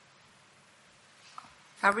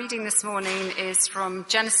Our reading this morning is from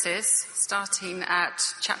Genesis, starting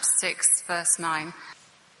at chapter 6, verse 9.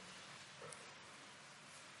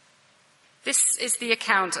 This is the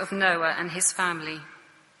account of Noah and his family.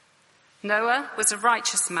 Noah was a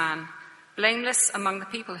righteous man, blameless among the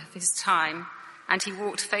people of his time, and he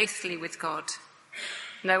walked faithfully with God.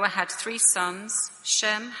 Noah had 3 sons,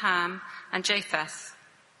 Shem, Ham, and Japheth.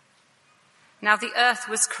 Now the earth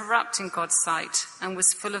was corrupt in God's sight and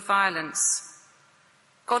was full of violence.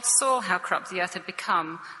 God saw how corrupt the earth had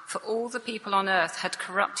become, for all the people on earth had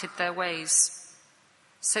corrupted their ways.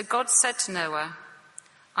 So God said to Noah,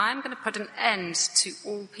 I am going to put an end to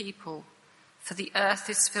all people, for the earth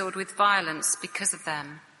is filled with violence because of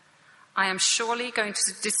them. I am surely going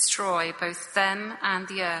to destroy both them and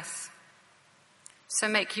the earth. So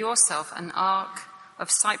make yourself an ark of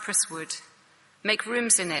cypress wood. Make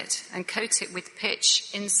rooms in it and coat it with pitch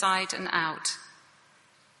inside and out.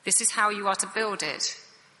 This is how you are to build it.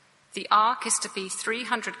 The ark is to be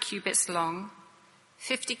 300 cubits long,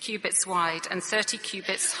 50 cubits wide, and 30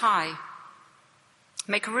 cubits high.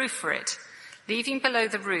 Make a roof for it, leaving below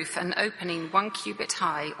the roof an opening 1 cubit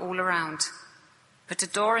high all around. Put a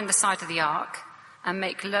door in the side of the ark, and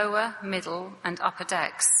make lower, middle, and upper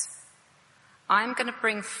decks. I am going to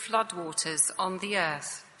bring flood waters on the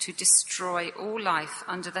earth to destroy all life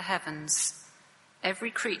under the heavens,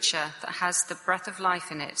 every creature that has the breath of life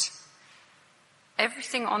in it.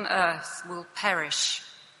 Everything on earth will perish,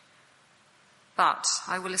 but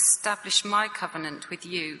I will establish my covenant with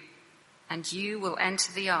you, and you will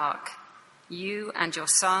enter the ark, you and your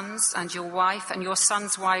sons and your wife and your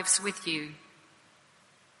sons' wives with you.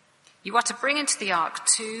 You are to bring into the ark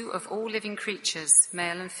 2 of all living creatures,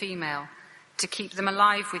 male and female, to keep them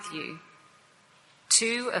alive with you.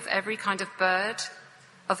 2 of every kind of bird,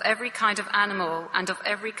 of every kind of animal, and of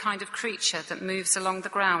every kind of creature that moves along the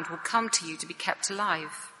ground will come to you to be kept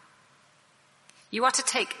alive. You are to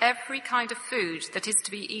take every kind of food that is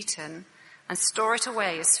to be eaten and store it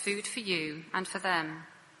away as food for you and for them.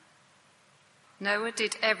 Noah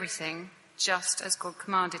did everything just as God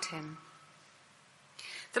commanded him.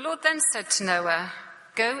 The Lord then said to Noah,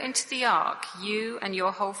 Go into the ark, you and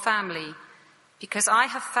your whole family, because I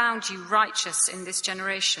have found you righteous in this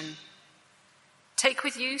generation. Take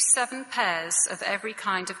with you 7 pairs of every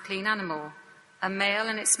kind of clean animal, a male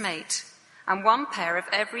and its mate, and 1 pair of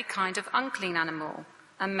every kind of unclean animal,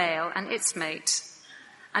 a male and its mate,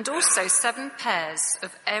 and also 7 pairs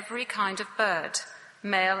of every kind of bird,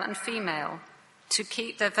 male and female, to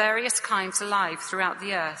keep their various kinds alive throughout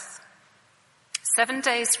the earth. 7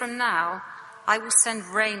 days from now, I will send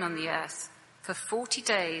rain on the earth for 40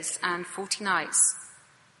 days and 40 nights,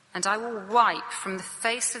 and I will wipe from the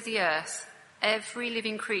face of the earth every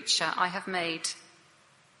living creature I have made.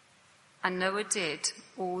 And Noah did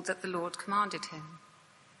all that the Lord commanded him.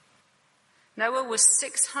 Noah was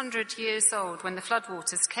 600 years old when the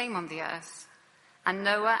floodwaters came on the earth, and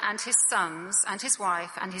Noah and his sons and his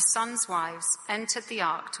wife and his sons' wives entered the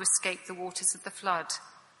ark to escape the waters of the flood.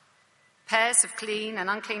 Pairs of clean and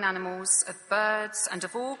unclean animals, of birds, and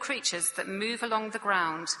of all creatures that move along the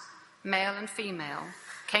ground, male and female,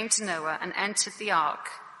 came to Noah and entered the ark,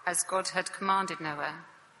 as God had commanded Noah.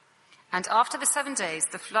 And after the 7 days,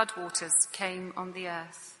 the flood waters came on the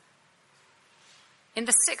earth. In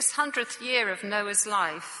the 600th year of Noah's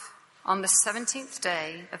life, on the 17th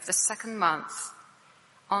day of the 2nd month,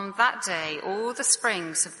 on that day all the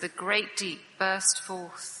springs of the great deep burst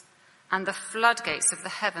forth, and the floodgates of the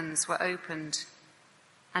heavens were opened,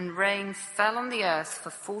 and rain fell on the earth for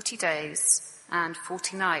 40 days and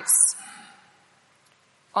 40 nights.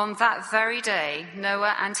 On that very day,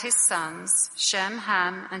 Noah and his sons, Shem,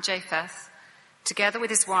 Ham, and Japheth, together with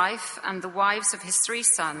his wife and the wives of his 3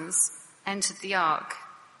 sons, entered the ark.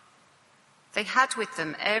 They had with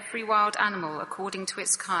them every wild animal according to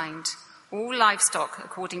its kind, all livestock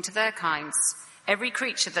according to their kinds, every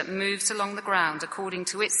creature that moves along the ground according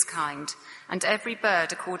to its kind, and every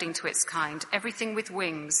bird according to its kind, everything with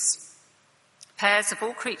wings. Pairs of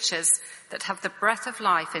all creatures that have the breath of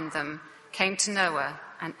life in them came to Noah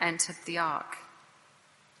and entered the ark.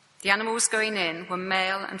 The animals going in were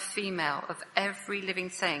male and female of every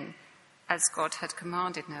living thing, as God had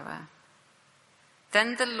commanded Noah.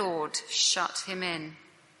 Then the Lord shut him in.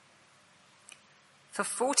 For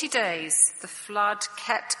 40 days the flood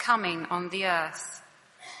kept coming on the earth,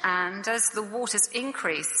 and as the waters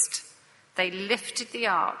increased, they lifted the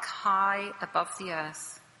ark high above the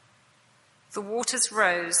earth. The waters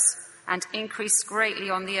rose and increased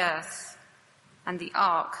greatly on the earth, and the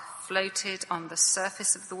ark floated on the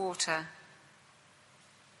surface of the water.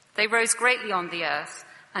 They rose greatly on the earth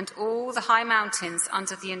and all the high mountains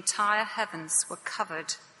under the entire heavens were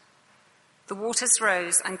covered. The waters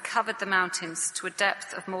rose and covered the mountains to a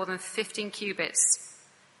depth of more than 15 cubits.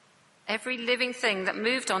 Every living thing that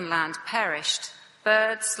moved on land perished: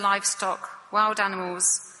 birds, livestock, wild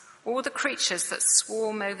animals, all the creatures that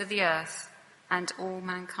swarm over the earth, and all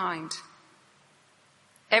mankind.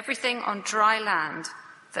 Everything on dry land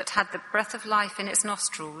that had the breath of life in its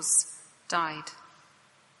nostrils died.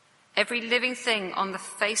 Every living thing on the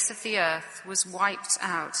face of the earth was wiped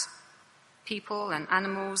out. People and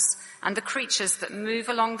animals and the creatures that move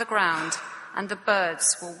along the ground and the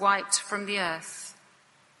birds were wiped from the earth.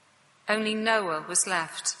 Only Noah was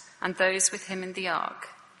left and those with him in the ark.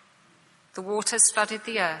 The waters flooded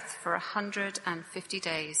the earth for 150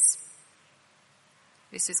 days.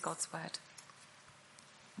 This is God's word.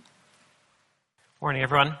 Morning,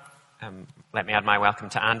 everyone. Let me add my welcome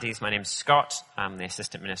to Andy's. My name's Scott. I'm the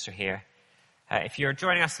assistant minister here. If you're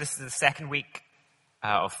joining us, this is the second week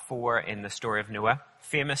of 4 in the story of Noah.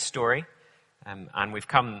 Famous story. And we've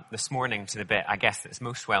come this morning to the bit, I guess, that's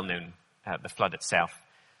most well known, the flood itself.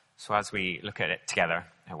 So as we look at it together,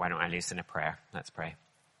 why don't I lead us in a prayer? Let's pray.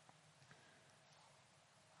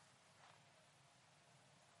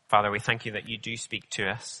 Father, we thank you that you do speak to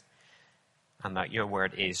us and that your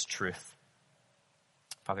word is truth.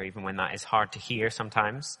 Father, even when that is hard to hear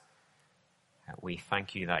sometimes, we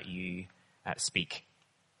thank you that you speak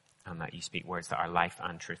and that you speak words that are life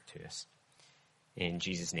and truth to us. In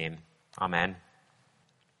Jesus' name, amen.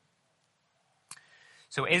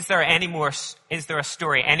 So is there a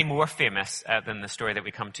story any more famous than the story that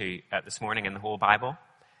we come to this morning in the whole Bible?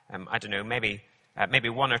 I don't know, maybe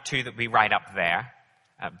one or two that we write up there.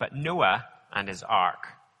 But Noah and his ark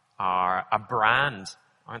are a brand,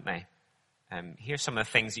 aren't they? Here's some of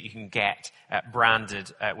the things that you can get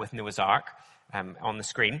branded with Noah's ark on the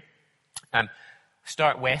screen.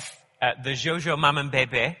 Start with the Jojo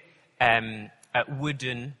Mamambebe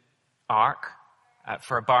wooden ark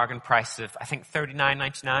for a bargain price of, I think,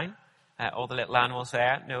 $39.99. All the little animals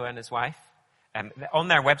there, Noah and his wife. On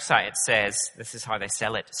their website it says, this is how they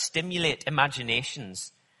sell it: stimulate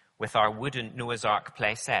imaginations with our wooden Noah's Ark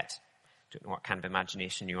play set. Don't know what kind of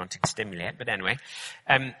imagination you want to stimulate, but anyway.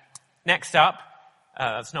 Next up,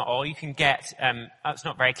 that's not all you can get. That's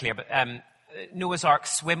not very clear, but Noah's Ark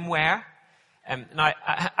swimwear. Now,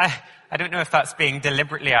 I don't know if that's being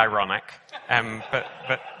deliberately ironic,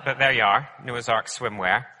 but there you are, Noah's Ark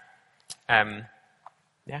swimwear.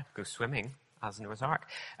 Yeah, go swimming as Noah's Ark.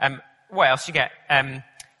 What else you get?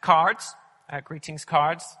 Cards, greetings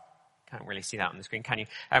cards. Can't really see that on the screen, can you?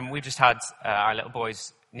 We've just had our little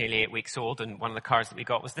boy's nearly 8 weeks old, and one of the cards that we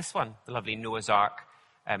got was this one, the lovely Noah's Ark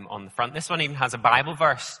on the front. This one even has a Bible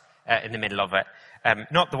verse in the middle of it.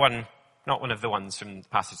 Not one of the ones from the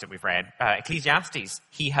passage that we've read. Ecclesiastes,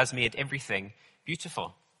 he has made everything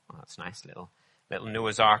beautiful. Oh, that's nice, little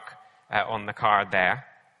Noah's Ark on the card there.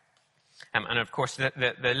 And of course, the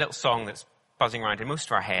little song that's buzzing around in most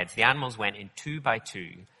of our heads, the animals went in 2 by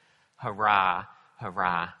 2. Hurrah,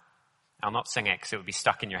 hurrah. I'll not sing it because it would be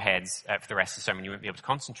stuck in your heads for the rest of the sermon. You wouldn't be able to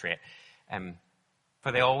concentrate.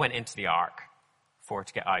 For they all went into the ark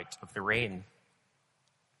to get out of the rain.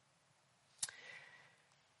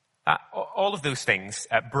 All of those things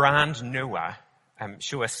brand Noah,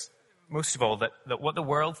 show us, most of all, that what the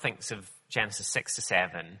world thinks of Genesis 6 to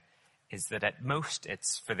 7 is that at most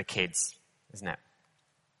it's for the kids, isn't it?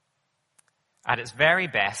 At its very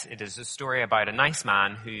best, it is a story about a nice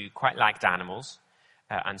man who quite liked animals,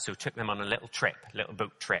 and so took them on a little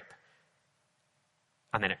boat trip.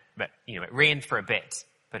 And then it rained for a bit,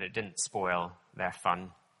 but it didn't spoil their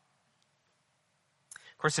fun.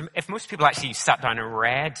 Of course, if most people actually sat down and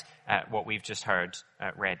read what we've just heard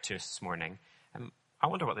read to us this morning, I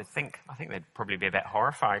wonder what they'd think. I think they'd probably be a bit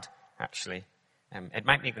horrified, actually. It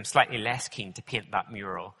might make them slightly less keen to paint that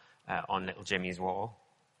mural on little Jimmy's wall.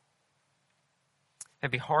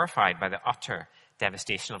 They'd be horrified by the utter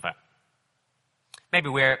devastation of it. Maybe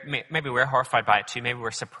we're horrified by it too. Maybe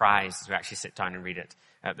we're surprised as we actually sit down and read it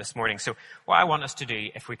this morning. So what I want us to do,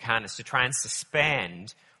 if we can, is to try and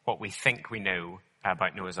suspend what we think we know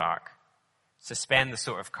about Noah's Ark. Suspend the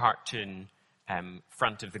sort of cartoon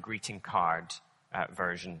front of the greeting card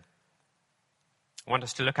version. I want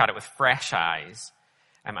us to look at it with fresh eyes.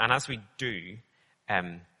 And as we do,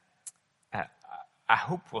 I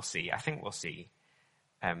think we'll see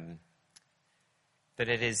that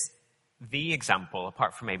it is the example,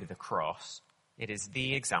 apart from maybe the cross, it is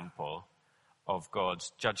the example of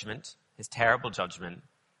God's judgment, his terrible judgment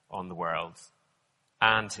on the world,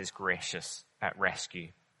 and his gracious rescue.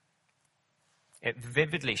 It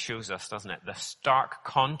vividly shows us, doesn't it, the stark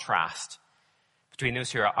contrast between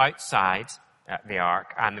those who are outside the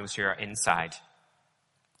ark and those who are inside,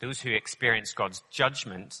 those who experience God's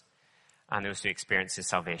judgment and those who experience his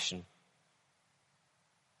salvation.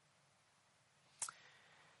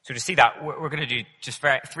 So to see that, we're going to do just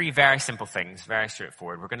three very simple things, very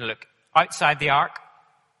straightforward. We're going to look outside the ark,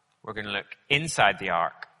 we're going to look inside the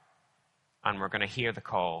ark, and we're going to hear the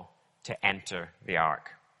call to enter the ark.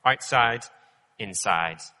 Outside,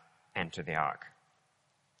 inside, enter the ark.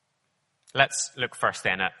 Let's look first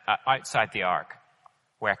then at outside the ark,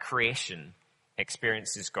 where creation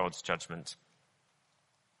experiences God's judgment.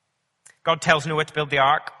 God tells Noah to build the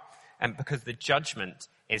ark, because the judgment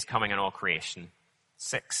is coming on all creation.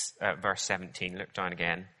 6 verse 17, look down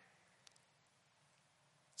again.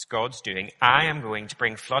 It's God's doing. I am going to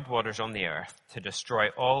bring floodwaters on the earth to destroy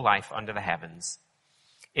all life under the heavens.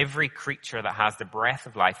 Every creature that has the breath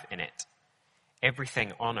of life in it,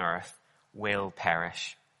 everything on earth will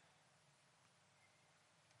perish.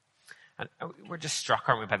 And we're just struck,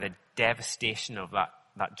 aren't we, by the devastation of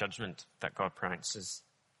that judgment that God pronounces.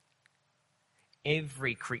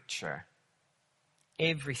 Every creature,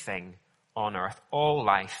 everything on earth, all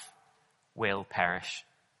life will perish.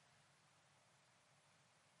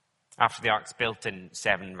 After the ark's built in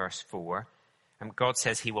 7 verse 4, God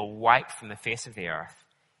says he will wipe from the face of the earth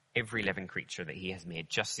every living creature that he has made,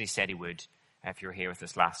 just as he said he would if you were here with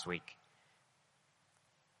us last week.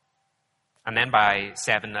 And then by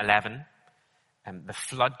 7:11, the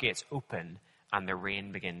floodgates open and the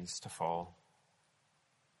rain begins to fall.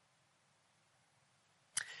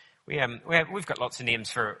 We've got lots of names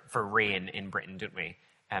for rain in Britain, don't we?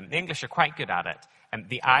 The English are quite good at it.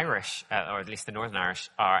 The Irish, or at least the Northern Irish,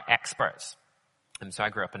 are experts. So I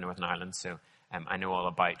grew up in Northern Ireland, so I know all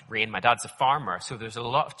about rain. My dad's a farmer, so there's a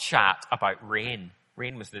lot of chat about rain.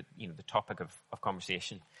 Rain was the topic of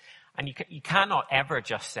conversation. And you cannot ever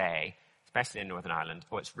just say, especially in Northern Ireland,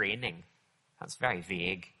 oh, it's raining. That's very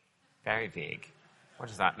vague. Very vague. What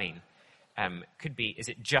does that mean? Could be, is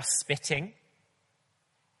it just spitting?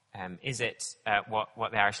 Is it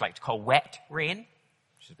what the Irish like to call wet rain,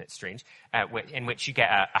 which is a bit strange, in which you get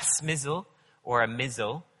a smizzle or a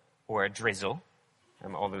mizzle or a drizzle.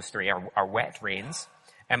 All those three are wet rains.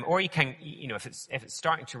 Or you can, if it's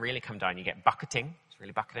starting to really come down, you get bucketing. It's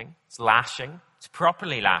really bucketing. It's lashing. It's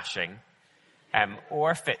properly lashing.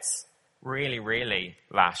 Or if it's really, really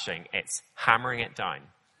lashing, it's hammering it down.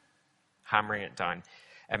 Hammering it down.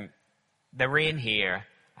 The rain here,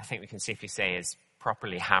 I think we can safely say, is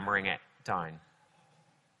properly hammering it down.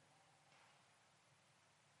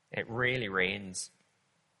 It really rains.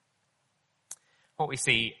 What we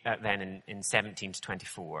see then in 17 to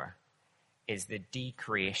 24 is the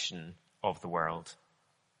decreation of the world.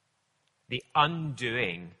 The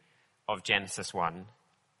undoing of Genesis 1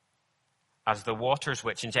 as the waters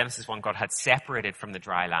which in Genesis 1 God had separated from the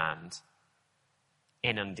dry land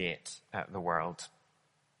inundate the world.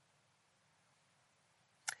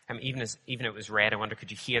 Even it was read, I wonder,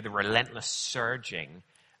 could you hear the relentless surging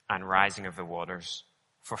and rising of the waters?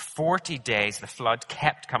 For 40 days the flood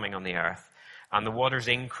kept coming on the earth, and the waters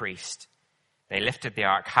increased. They lifted the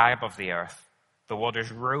ark high above the earth. The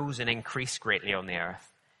waters rose and increased greatly on the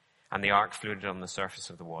earth, and the ark floated on the surface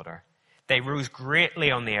of the water. They rose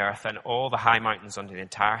greatly on the earth, and all the high mountains under the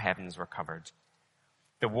entire heavens were covered.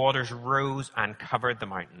 The waters rose and covered the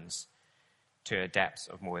mountains to a depth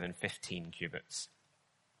of more than 15 cubits.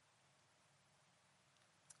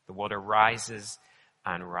 The water rises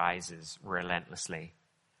and rises relentlessly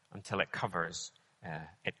until it covers,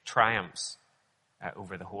 it triumphs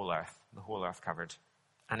over the whole earth covered.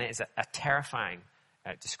 And it is a terrifying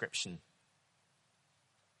description.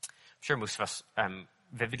 I'm sure most of us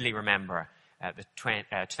vividly remember the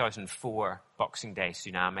 2004 Boxing Day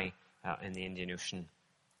tsunami in the Indian Ocean.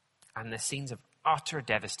 And the scenes of utter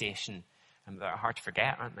devastation that are hard to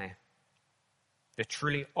forget, aren't they? The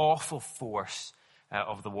truly awful force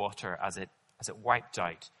of the water as it wiped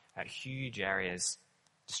out huge areas,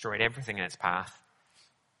 destroyed everything in its path.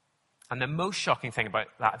 And the most shocking thing about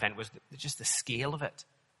that event was just the scale of it.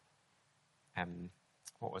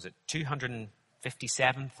 What was it?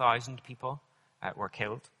 257,000 people were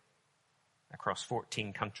killed across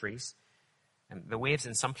 14 countries. The waves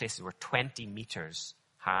in some places were 20 meters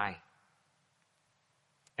high.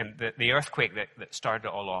 And the earthquake that started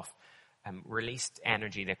it all off released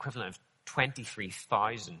energy, the equivalent of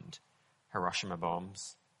 23,000 Hiroshima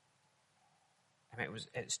bombs. I mean,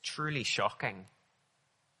 it's truly shocking.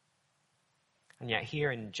 And yet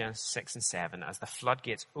here in Genesis 6 and 7, as the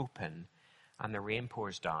floodgates open and the rain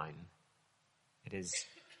pours down, it is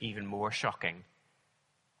even more shocking.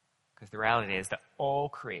 Because the reality is that all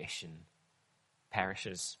creation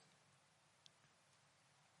perishes.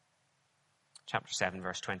 chapter 7,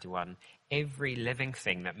 verse 21, every living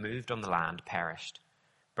thing that moved on the land perished.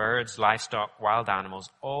 Birds, livestock, wild animals,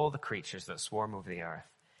 all the creatures that swarm over the earth,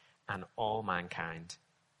 and all mankind.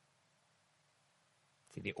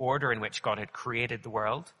 See, the order in which God had created the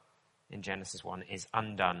world in Genesis 1 is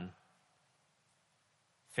undone,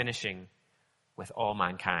 finishing with all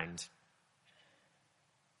mankind.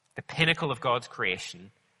 The pinnacle of God's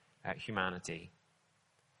creation, humanity,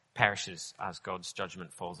 perishes as God's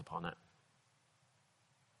judgment falls upon it.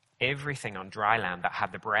 Everything on dry land that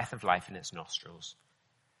had the breath of life in its nostrils,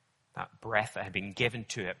 that breath that had been given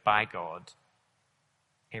to it by God,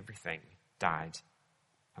 everything died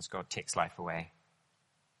as God takes life away.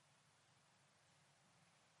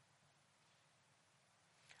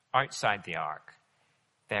 Outside the ark,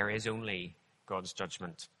 there is only God's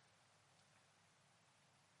judgment.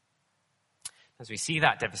 As we see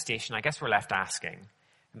that devastation, I guess we're left asking,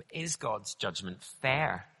 is God's judgment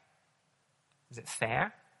fair? Is it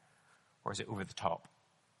fair, or is it over the top?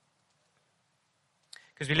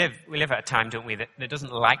 Because we live at a time, don't we, that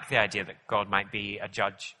doesn't like the idea that God might be a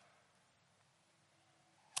judge.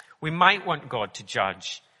 We might want God to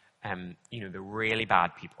judge, the really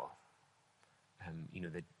bad people.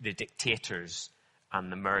 The dictators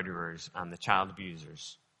and the murderers and the child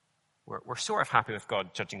abusers. We're sort of happy with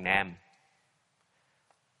God judging them.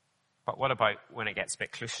 But what about when it gets a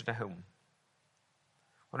bit closer to home?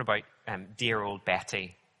 What about dear old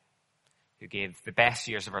Betty, who gave the best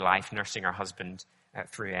years of her life nursing her husband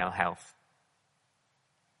through ill health?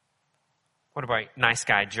 What about nice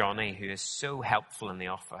guy Johnny, who is so helpful in the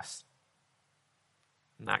office?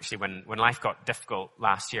 And actually, when life got difficult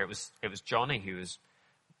last year, it was Johnny who was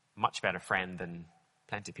a much better friend than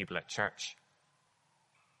plenty of people at church.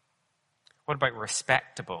 What about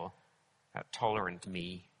respectable, tolerant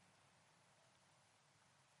me?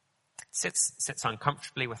 It sits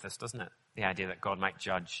uncomfortably with us, doesn't it? The idea that God might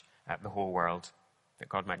judge the whole world, that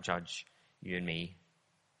God might judge you and me.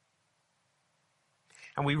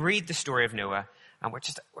 And we read the story of Noah, and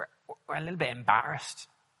we're a little bit embarrassed.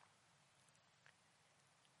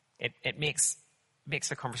 It makes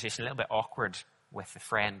the conversation a little bit awkward with the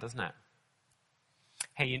friend, doesn't it?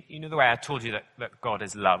 Hey, you know the way I told you that God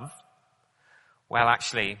is love? Well,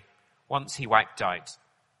 actually, once he wiped out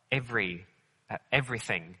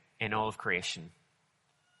everything in all of creation,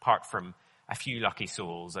 apart from a few lucky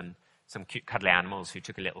souls and some cute cuddly animals who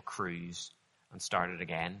took a little cruise and started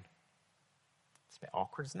again. It's a bit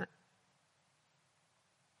awkward, isn't it?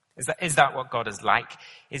 Is that what God is like?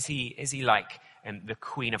 Is he like the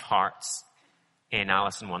Queen of Hearts in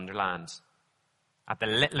Alice in Wonderland? At the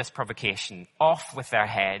littlest provocation, off with their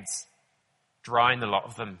heads, drown the lot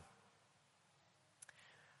of them.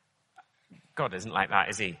 God isn't like that,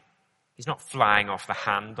 is he? He's not flying off the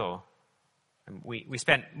handle. And we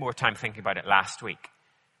spent more time thinking about it last week,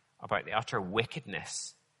 about the utter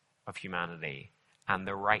wickedness of humanity and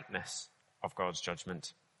the rightness of God's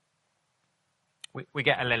judgment. We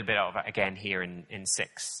get a little bit of it again here in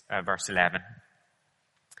 6, verse 11.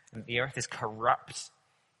 And the earth is corrupt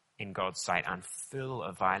in God's sight and full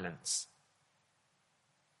of violence.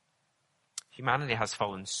 Humanity has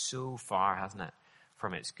fallen so far, hasn't it,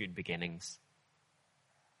 from its good beginnings.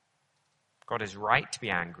 God is right to be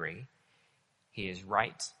angry. He is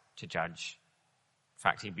right to judge. In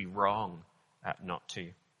fact, he'd be wrong not to.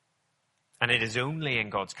 And it is only in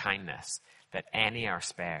God's kindness that any are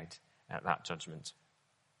spared at that judgment.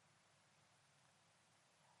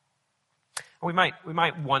 We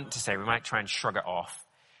might want to say, we might try and shrug it off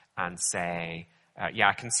and say, yeah,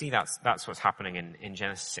 I can see that's what's happening in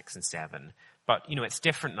Genesis 6 and 7. But, it's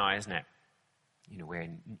different now, isn't it? Where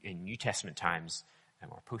in New Testament times,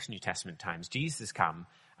 or post-New Testament times, Jesus has come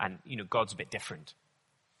and, God's a bit different.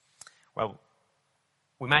 Well,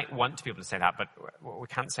 we might want to be able to say that, but we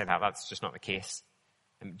can't say that. That's just not the case.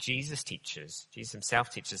 Jesus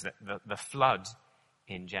himself teaches that the flood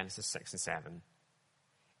in Genesis 6 and 7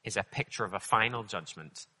 is a picture of a final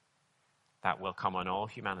judgment that will come on all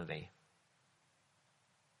humanity.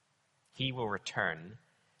 He will return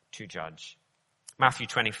to judge. Matthew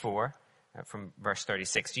 24, from verse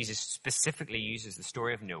 36, Jesus specifically uses the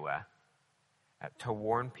story of Noah to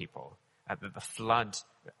warn people that the flood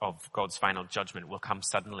of God's final judgment will come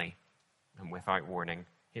suddenly and without warning.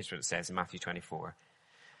 Here's what it says in Matthew 24.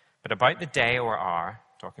 But about the day or hour,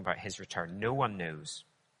 talking about his return, no one knows,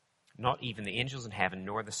 not even the angels in heaven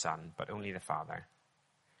nor the Son, but only the Father.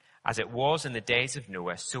 As it was in the days of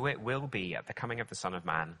Noah, so it will be at the coming of the Son of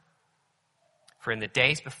Man. For in the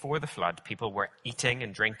days before the flood, people were eating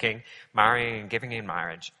and drinking, marrying and giving in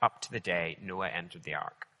marriage, up to the day Noah entered the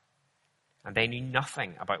ark. And they knew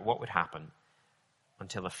nothing about what would happen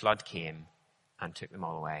until the flood came and took them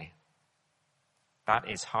all away. That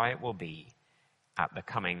is how it will be at the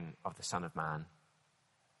coming of the Son of Man.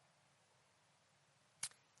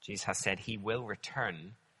 Jesus has said he will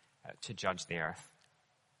return to judge the earth,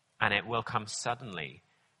 and it will come suddenly,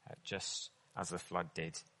 just as the flood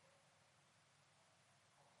did.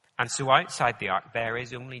 And so outside the ark, there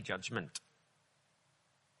is only judgment.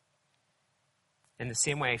 In the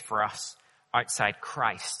same way for us, outside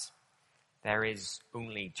Christ, there is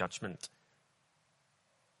only judgment.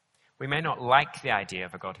 We may not like the idea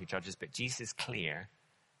of a God who judges, but Jesus is clear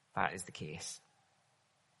that is the case.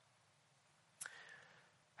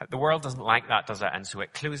 The world doesn't like that, does it? And so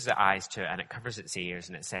it closes its eyes to it and it covers its ears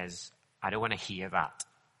and it says, I don't want to hear that.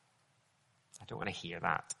 I don't want to hear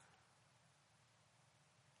that.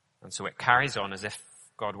 And so it carries on as if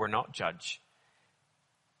God were not judge,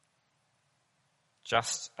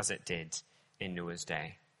 just as it did in Noah's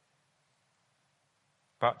day.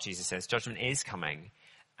 But Jesus says judgment is coming,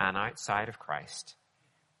 and outside of Christ,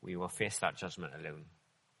 we will face that judgment alone.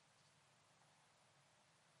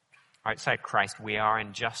 Outside Christ, we are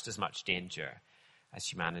in just as much danger as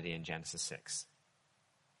humanity in Genesis 6.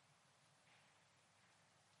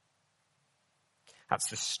 That's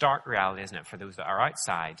the stark reality, isn't it, for those that are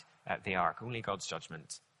outside the ark? Only God's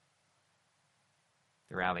judgment.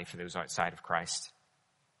 The reality for those outside of Christ.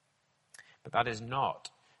 But that is not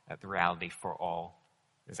the reality for all,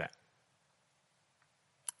 is it?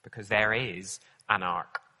 Because there is an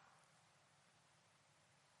ark.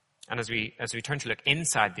 And as we turn to look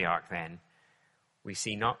inside the ark then, we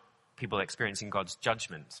see not people experiencing God's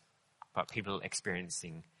judgment, but people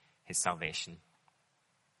experiencing his salvation.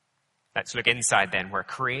 Let's look inside then, where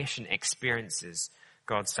creation experiences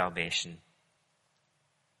God's salvation.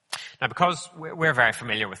 Now, because we're very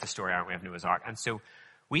familiar with the story, aren't we, of Noah's Ark? And so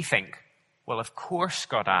we think, well, of course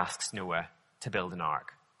God asks Noah to build an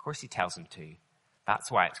ark. Of course he tells him to.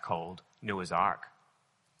 That's why it's called Noah's Ark.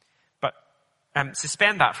 But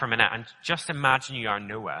suspend that for a minute and just imagine you are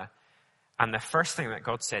Noah, and the first thing that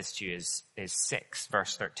God says to you is 6,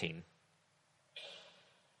 verse 13.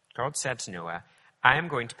 God said to Noah, I am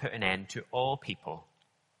going to put an end to all people,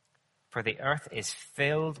 for the earth is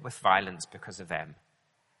filled with violence because of them.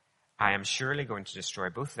 I am surely going to destroy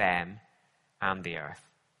both them and the earth.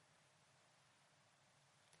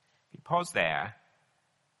 If you pause there,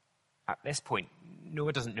 at this point,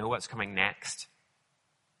 Noah doesn't know what's coming next.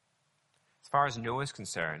 As far as Noah is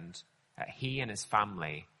concerned, he and his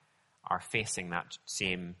family are facing that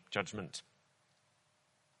same judgment.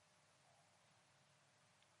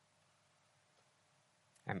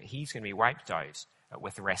 He's going to be wiped out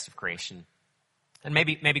with the rest of creation. And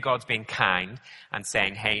maybe God's being kind and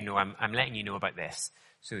saying, hey, no, I'm letting you know about this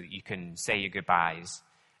so that you can say your goodbyes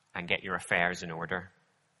and get your affairs in order.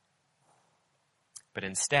 But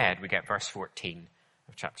instead, we get verse 14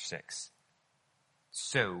 of chapter 6.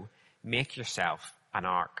 So, make yourself an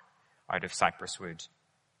ark out of cypress wood.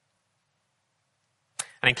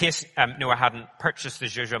 And in case Noah hadn't purchased the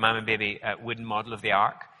Joshua Mammon Baby wooden model of the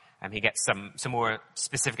ark, he gets some more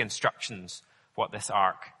specific instructions what this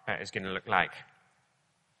ark is going to look like.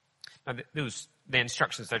 Now, the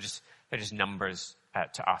instructions, they're just numbers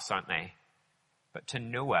to us, aren't they? But to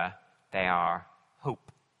Noah, they are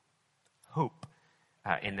hope. Hope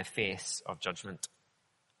in the face of judgment.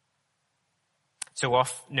 So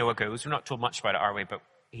off Noah goes. We're not told much about it, are we? But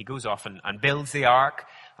he goes off and builds the ark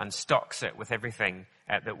and stocks it with everything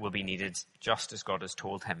that will be needed, just as God has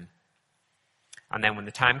told him. And then when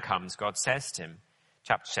the time comes, God says to him,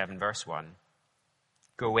 chapter 7, verse 1,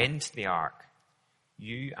 go into the ark,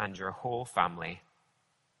 you and your whole family.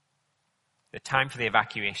 The time for the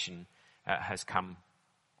evacuation has come.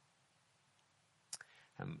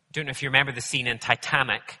 Don't know if you remember the scene in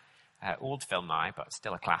Titanic, old film now, but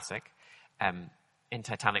still a classic, in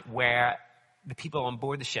Titanic, where the people on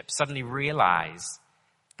board the ship suddenly realize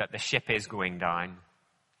that the ship is going down.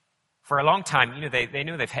 For a long time, they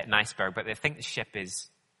know they've hit an iceberg, but they think the ship is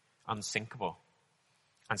unsinkable.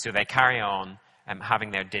 And so they carry on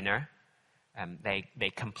having their dinner.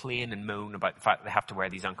 They complain and moan about the fact that they have to wear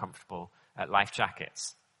these uncomfortable life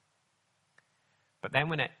jackets. But then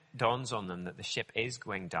when it dawns on them that the ship is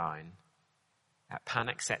going down,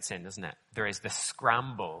 panic sets in, doesn't it? There is this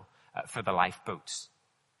scramble for the lifeboats.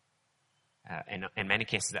 In many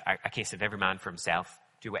cases, a case of every man for himself,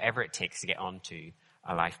 do whatever it takes to get onto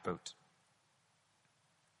a lifeboat.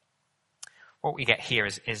 What we get here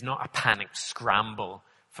is not a panicked scramble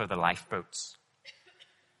for the lifeboats.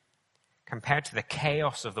 Compared to the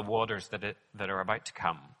chaos of the waters that are about to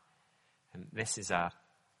come, and this is a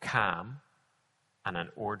calm and an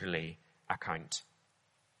orderly account.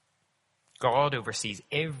 God oversees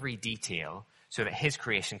every detail so that his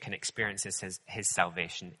creation can experience his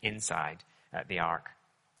salvation inside the ark.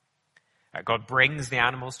 God brings the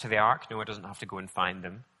animals to the ark. Noah doesn't have to go and find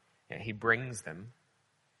them. He brings them.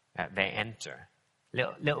 They enter.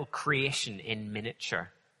 Little creation in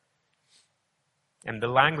miniature. And the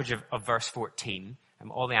language of verse 14,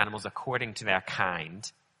 all the animals according to their kind,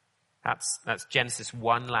 that's Genesis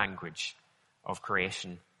 1 language of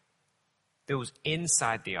creation. Those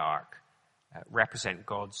inside the ark represent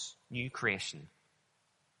God's new creation.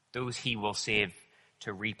 Those he will save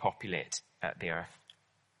to repopulate the earth.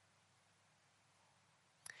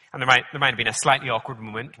 And there might have been a slightly awkward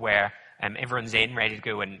moment where everyone's in, ready to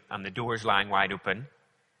go, and the door's lying wide open.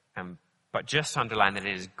 But just underline that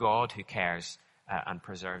it is God who cares and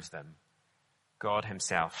preserves them. God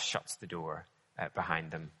himself shuts the door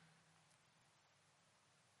behind them.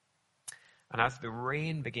 And as the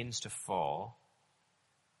rain begins to fall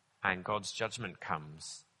and God's judgment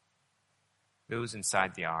comes, those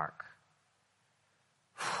inside the ark,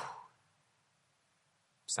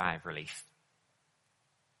 sigh of relief.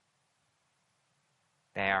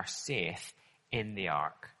 They are safe in the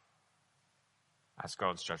ark as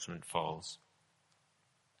God's judgment falls.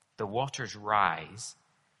 The waters rise,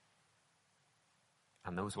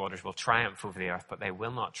 and those waters will triumph over the earth, but they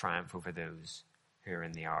will not triumph over those who are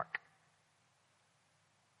in the ark.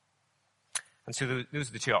 And so those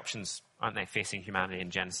are the two options, aren't they, facing humanity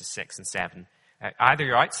in Genesis 6 and 7. Either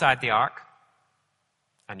you're outside the ark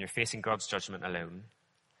and you're facing God's judgment alone,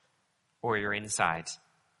 or you're inside,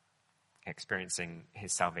 experiencing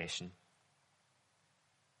his salvation.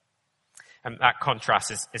 And that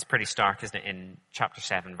contrast is pretty stark, isn't it, in chapter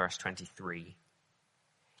 7, verse 23.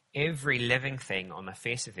 Every living thing on the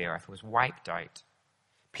face of the earth was wiped out.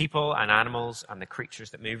 People and animals and the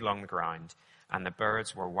creatures that move along the ground, and the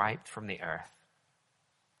birds were wiped from the earth.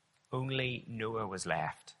 Only Noah was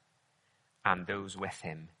left, and those with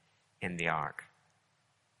him in the ark.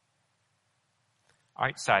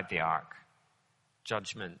 Outside the ark,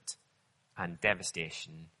 judgment and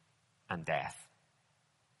devastation and death.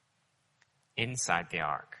 Inside the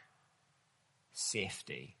ark,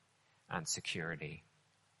 safety and security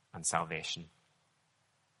and salvation.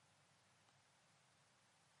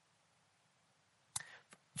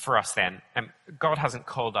 For us then, God hasn't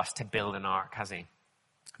called us to build an ark, has he?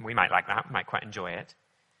 We might like that, we might quite enjoy it.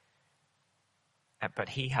 But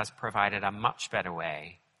he has provided a much better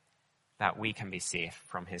way that we can be safe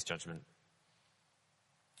from his judgment.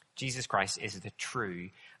 Jesus Christ is the true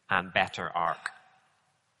and better ark.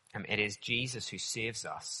 It is Jesus who saves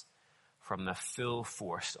us from the full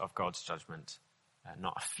force of God's judgment.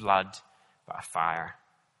 Not a flood, but a fire.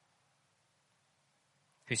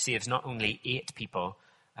 Who saves not only 8 people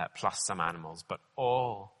plus some animals, but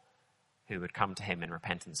all who would come to him in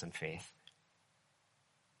repentance and faith.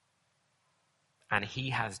 And he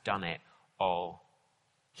has done it all.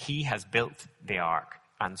 He has built the ark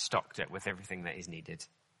and stocked it with everything that is needed.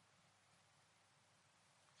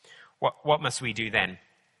 What must we do then?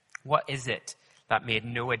 What is it that made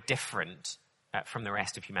Noah different from the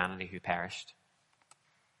rest of humanity who perished?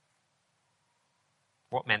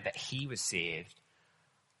 What meant that he was saved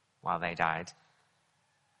while they died?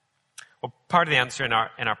 Well, part of the answer in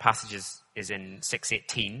our passages is in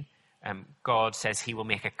 6:18. God says he will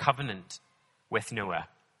make a covenant with Noah.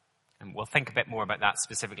 And we'll think a bit more about that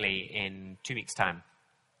specifically in 2 weeks' time.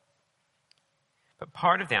 But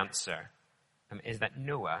part of the answer is that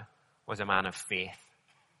Noah was a man of faith.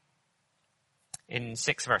 In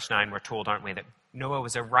 6 verse 9, we're told, aren't we, that Noah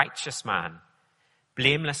was a righteous man,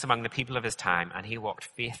 blameless among the people of his time, and he walked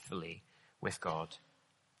faithfully with God.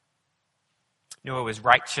 Noah was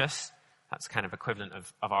righteous. That's kind of equivalent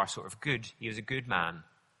of our sort of good. He was a good man.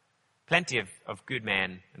 Plenty of good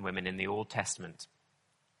men and women in the Old Testament.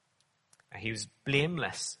 He was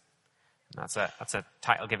blameless. That's a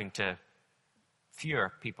title given to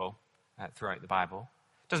fewer people throughout the Bible.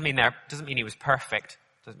 Doesn't mean he was perfect.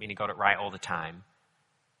 Doesn't mean he got it right all the time.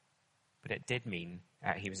 But it did mean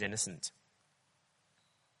he was innocent.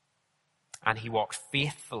 And he walked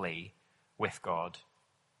faithfully with God.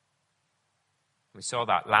 We saw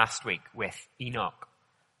that last week with Enoch,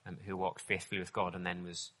 who walked faithfully with God and then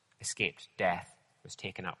escaped death, was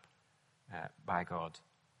taken up by God.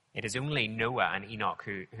 It is only Noah and Enoch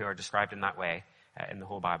who are described in that way in the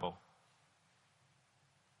whole Bible.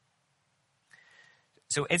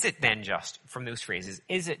 So is it then just, from those phrases,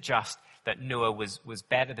 is it just that Noah was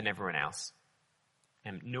better than everyone else?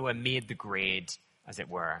 Noah made the grade, as it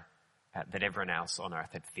were, that everyone else on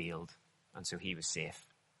earth had failed, and so he was safe.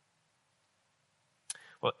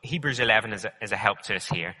 Well, Hebrews 11 is a help to us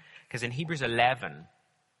here, because in Hebrews 11,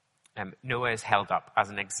 Noah is held up as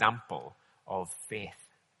an example of faith.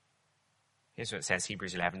 Here's what it says,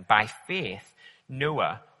 Hebrews 11. By faith,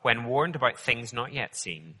 Noah, when warned about things not yet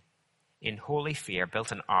seen, in holy fear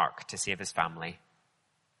built an ark to save his family.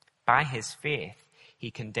 By his faith,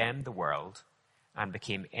 he condemned the world and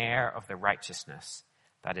became heir of the righteousness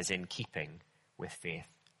that is in keeping with faith.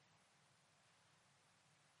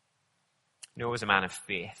 Noah was a man of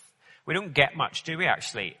faith. We don't get much, do we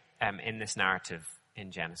actually, in this narrative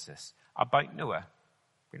in Genesis about Noah?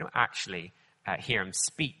 We don't actually hear him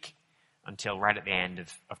speak until right at the end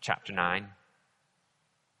of chapter 9.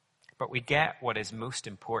 But we get what is most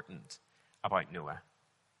important about Noah.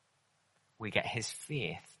 We get his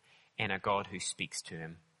faith in a God who speaks to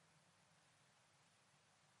him.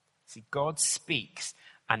 See, God speaks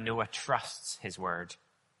and Noah trusts his word.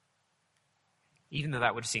 Even though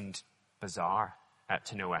that would have seemed bizarre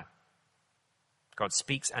to Noah. God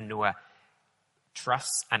speaks and Noah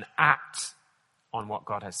trusts and acts on what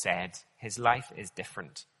God has said. His life is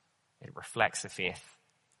different. It reflects the faith.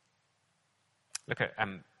 Look at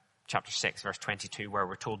chapter 6, verse 22, where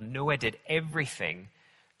we're told Noah did everything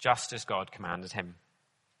just as God commanded him.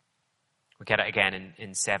 We get it again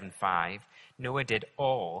in 7:5. Noah did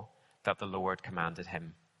all that the Lord commanded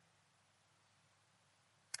him.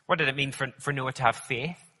 What did it mean for Noah to have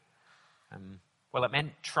faith? Well, it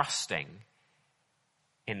meant trusting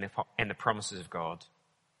in the promises of God.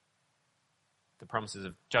 The promises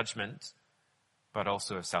of judgment, but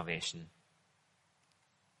also of salvation.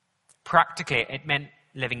 Practically, it meant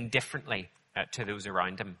living differently to those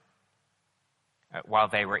around him. While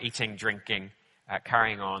they were eating, drinking,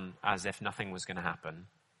 carrying on as if nothing was going to happen,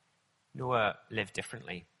 Noah lived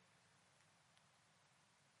differently.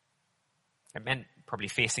 It meant probably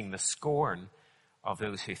facing the scorn of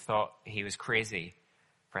those who thought he was crazy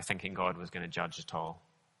for thinking God was going to judge at all.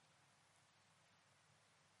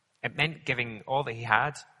 It meant giving all that he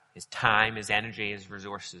had, his time, his energy, his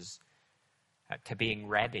resources, to being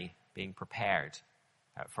ready, being prepared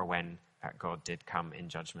for when God did come in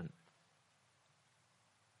judgment.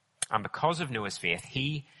 And because of Noah's faith,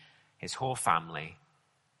 he, his whole family,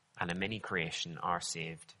 and a mini creation are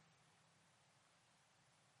saved.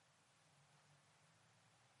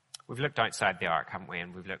 We've looked outside the ark, haven't we?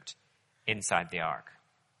 And we've looked inside the ark.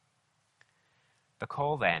 The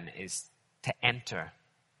call then is to enter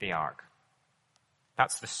the ark.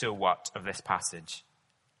 That's the so what of this passage.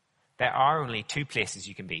 There are only two places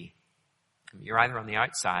you can be. You're either on the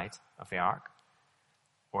outside of the ark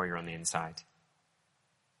or you're on the inside.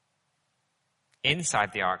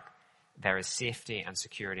 Inside the ark, there is safety and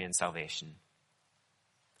security and salvation.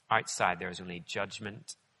 Outside, there is only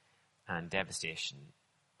judgment and devastation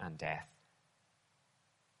and death.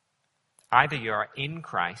 Either you are in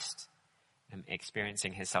Christ and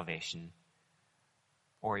experiencing his salvation,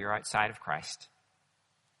 or you're outside of Christ,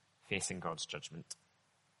 facing God's judgment.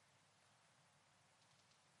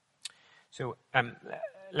 So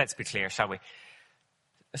let's be clear, shall we?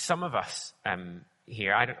 Some of us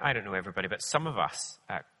here, I don't know everybody, but some of us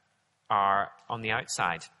are on the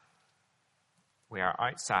outside. We are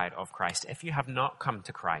outside of Christ. If you have not come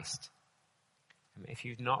to Christ, if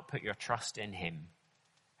you've not put your trust in him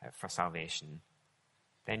for salvation,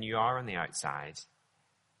 then you are on the outside,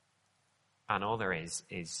 and all there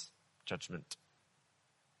is judgment.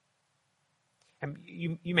 And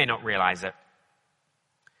you may not realize it.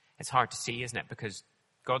 It's hard to see, isn't it? Because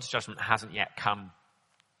God's judgment hasn't yet come.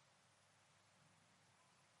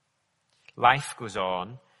 Life goes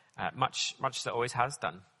on, much as it always has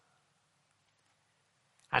done.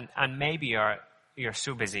 And maybe you're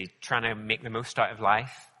so busy trying to make the most out of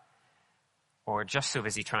life, or just so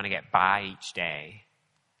busy trying to get by each day,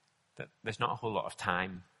 that there's not a whole lot of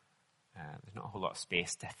time, there's not a whole lot of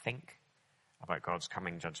space to think about God's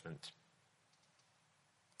coming judgment.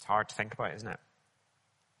 It's hard to think about, isn't it?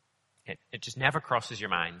 It just never crosses your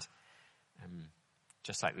mind,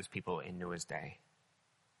 just like those people in Noah's day.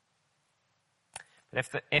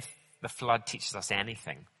 But if the flood teaches us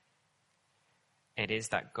anything, it is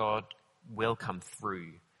that God will come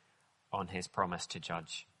through on his promise to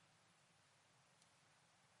judge.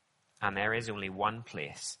 And there is only one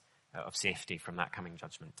place of safety from that coming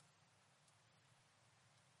judgment.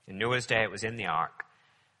 In Noah's day, it was in the ark.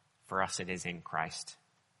 For us, it is in Christ.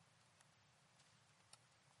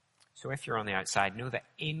 So if you're on the outside, know that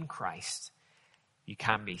in Christ, you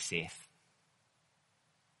can be safe.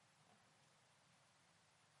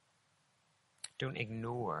 Don't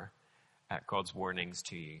ignore God's warnings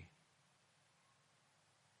to you.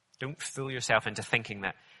 Don't fool yourself into thinking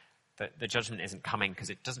that the judgment isn't coming because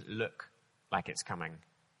it doesn't look like it's coming.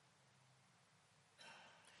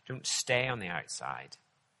 Don't stay on the outside.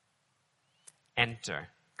 Enter.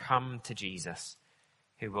 Come to Jesus,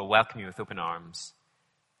 who will welcome you with open arms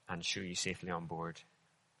and show you safely on board.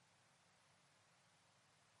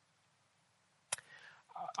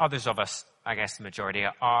 Others of us, I guess the majority,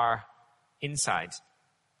 are inside,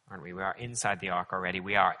 aren't we? We are inside the ark already.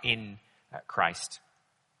 We are in Christ,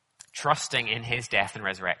 trusting in his death and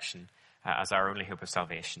resurrection as our only hope of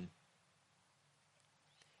salvation.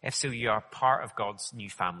 If so, you are part of God's new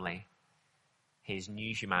family, his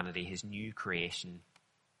new humanity, his new creation.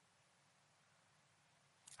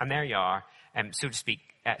 And there you are, so to speak,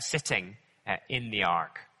 sitting in the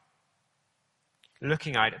ark,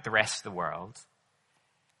 looking out at the rest of the world.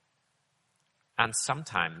 And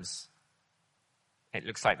sometimes it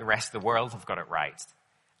looks like the rest of the world have got it right,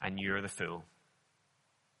 and you're the fool.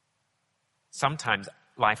 Sometimes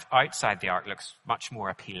life outside the ark looks much more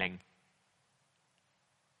appealing.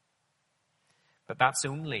 But that's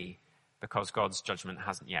only because God's judgment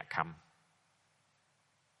hasn't yet come.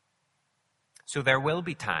 So there will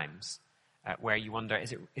be times where you wonder,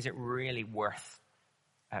 is it really worth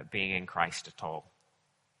being in Christ at all?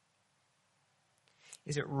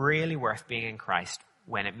 Is it really worth being in Christ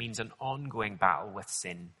when it means an ongoing battle with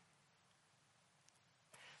sin?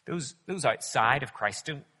 Those outside of Christ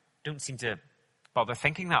don't seem to bother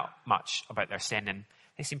thinking that much about their sin, and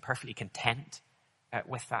they seem perfectly content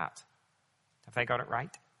with that. Have they got it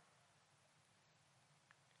right?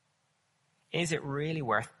 Is it really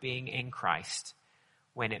worth being in Christ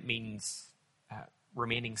when it means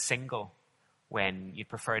remaining single when you'd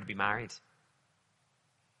prefer to be married?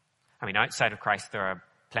 I mean, outside of Christ, there are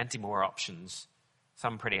plenty more options,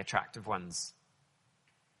 some pretty attractive ones.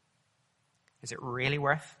 Is it really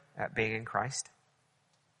worth being in Christ?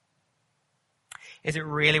 Is it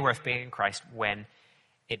really worth being in Christ when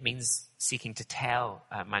it means seeking to tell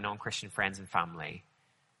my non-Christian friends and family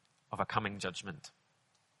of a coming judgment?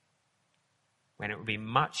 When it would be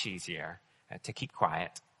much easier to keep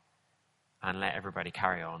quiet and let everybody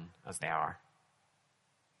carry on as they are?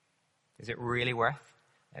 Is it really worth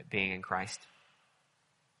being in Christ?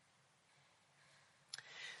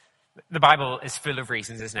 The Bible is full of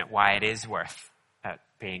reasons, isn't it, why it is worth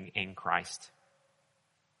being in Christ.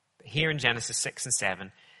 But here in Genesis 6 and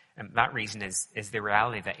 7, that reason is the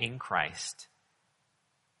reality that in Christ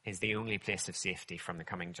is the only place of safety from the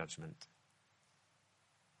coming judgment.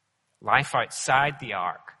 Life outside the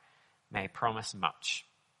ark may promise much,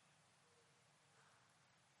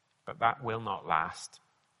 but that will not last.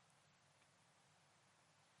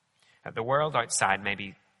 The world outside may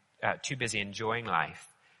be too busy enjoying life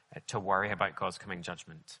to worry about God's coming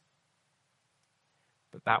judgment.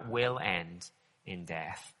 But that will end in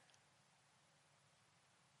death.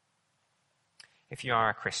 If you are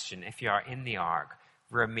a Christian, if you are in the ark,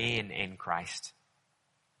 remain in Christ.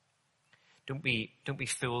 Don't be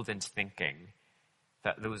fooled into thinking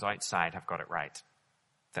that those outside have got it right,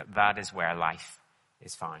 that is where life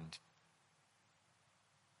is found.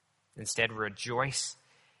 Instead, rejoice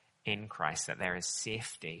in Christ that there is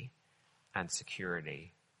safety and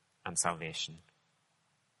security and salvation.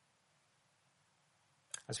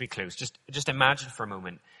 As we close, just imagine for a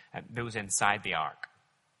moment those inside the ark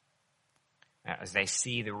as they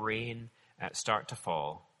see the rain start to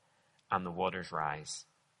fall and the waters rise.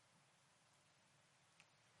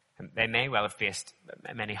 And they may well have faced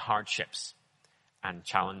many hardships and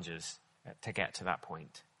challenges to get to that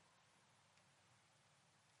point.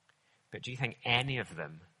 But do you think any of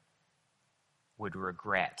them would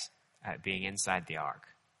regret being inside the ark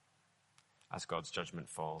as God's judgment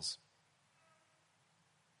falls?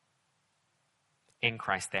 In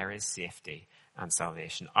Christ there is safety and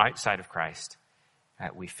salvation. Outside of Christ,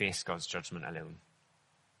 we face God's judgment alone.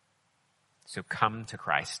 So come to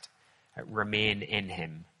Christ, remain in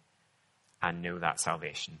him, and know that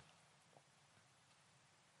salvation.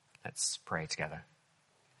 Let's pray together.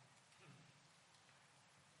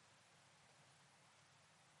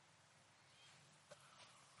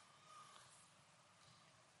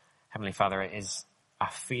 Heavenly Father, it is a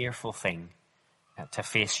fearful thing to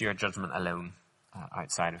face your judgment alone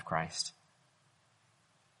outside of Christ.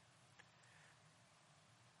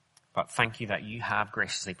 But thank you that you have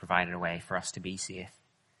graciously provided a way for us to be safe,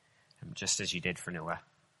 just as you did for Noah.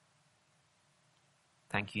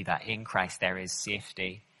 Thank you that in Christ there is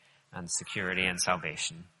safety and security and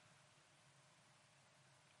salvation.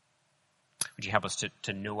 Would you help us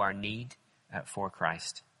to know our need for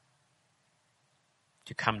Christ,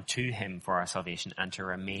 to come to him for our salvation, and to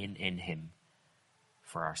remain in him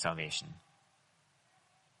for our salvation.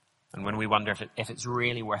 And when we wonder if it's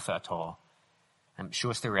really worth it at all, show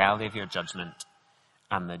us the reality of your judgment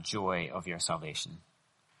and the joy of your salvation.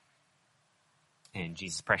 In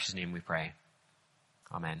Jesus' precious name we pray.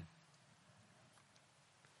 Amen.